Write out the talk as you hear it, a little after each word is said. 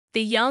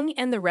The Young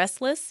and the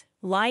Restless,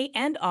 Lie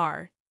and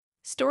Are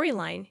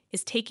storyline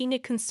is taking a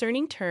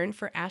concerning turn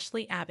for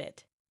Ashley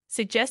Abbott,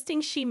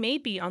 suggesting she may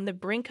be on the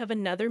brink of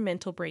another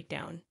mental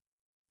breakdown.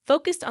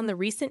 Focused on the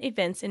recent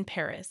events in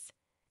Paris,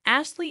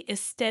 Ashley is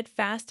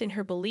steadfast in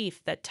her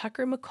belief that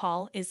Tucker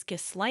McCall is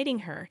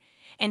gaslighting her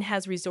and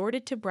has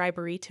resorted to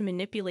bribery to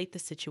manipulate the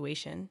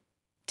situation.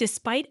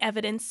 Despite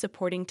evidence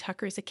supporting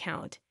Tucker's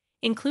account,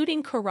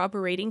 including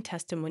corroborating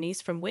testimonies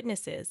from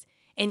witnesses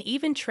and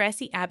even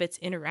Tracy Abbott's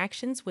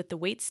interactions with the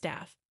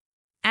waitstaff,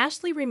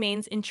 Ashley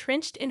remains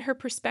entrenched in her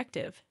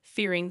perspective,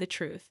 fearing the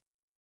truth.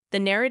 The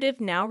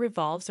narrative now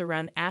revolves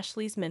around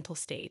Ashley's mental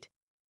state,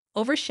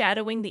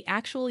 overshadowing the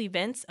actual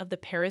events of the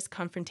Paris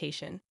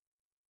confrontation.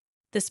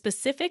 The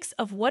specifics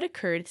of what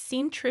occurred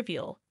seem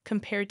trivial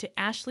compared to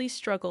Ashley's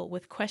struggle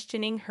with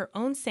questioning her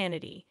own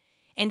sanity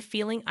and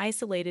feeling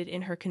isolated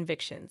in her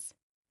convictions.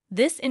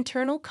 This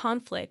internal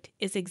conflict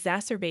is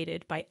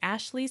exacerbated by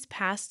Ashley's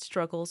past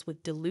struggles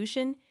with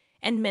delusion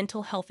and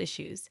mental health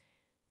issues,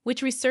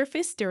 which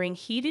resurfaced during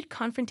heated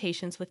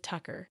confrontations with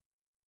Tucker.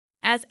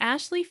 As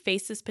Ashley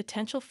faces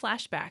potential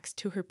flashbacks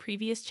to her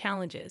previous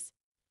challenges,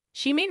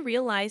 she may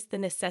realize the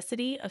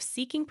necessity of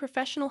seeking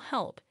professional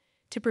help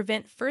to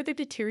prevent further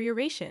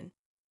deterioration.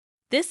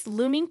 This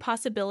looming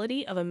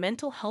possibility of a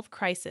mental health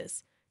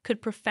crisis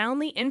could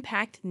profoundly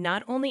impact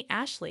not only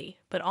Ashley,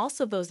 but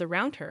also those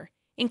around her,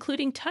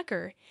 including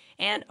Tucker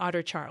and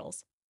Otter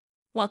Charles.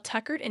 While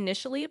Tucker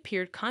initially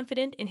appeared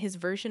confident in his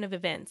version of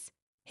events,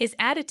 his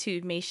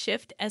attitude may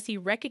shift as he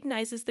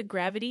recognizes the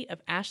gravity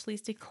of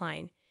Ashley's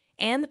decline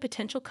and the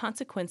potential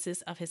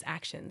consequences of his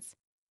actions.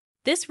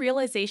 This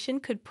realization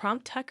could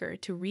prompt Tucker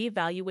to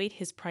reevaluate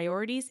his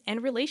priorities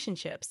and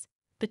relationships,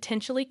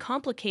 potentially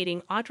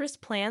complicating Audra's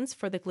plans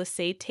for the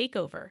Glissade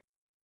takeover.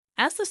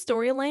 As the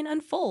storyline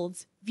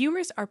unfolds,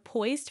 viewers are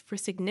poised for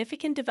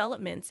significant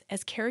developments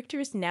as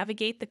characters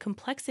navigate the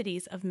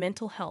complexities of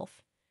mental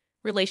health,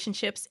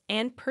 relationships,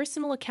 and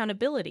personal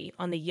accountability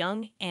on The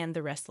Young and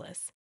the Restless.